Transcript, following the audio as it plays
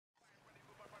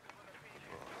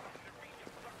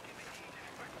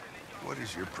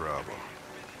is your problem?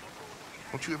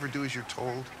 Don't you ever do as you're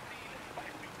told?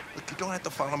 Look, you don't have to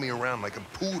follow me around like a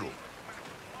poodle.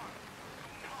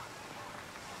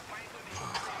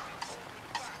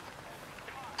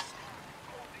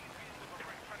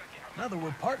 Now that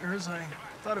we're partners, I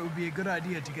thought it would be a good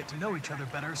idea to get to know each other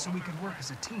better so we could work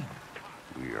as a team.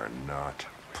 We are not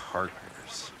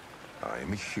partners. I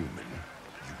am a human.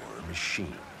 You are a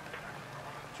machine.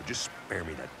 So just spare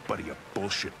me that buddy up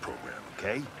bullshit program,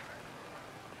 okay?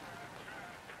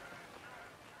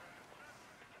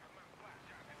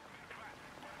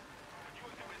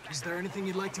 Is there anything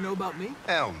you'd like to know about me?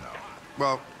 Hell no.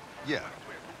 Well, yeah.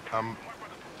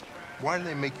 Why do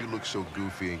they make you look so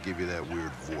goofy and give you that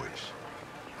weird voice?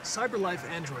 CyberLife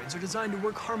androids are designed to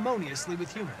work harmoniously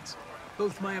with humans.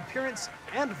 Both my appearance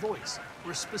and voice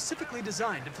were specifically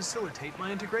designed to facilitate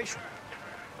my integration.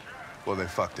 Well, they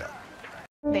fucked up.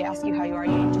 They ask you how you are,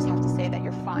 you just have to say that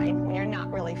you're fine when you're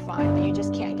not really fine, but you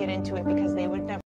just can't get into it because they would never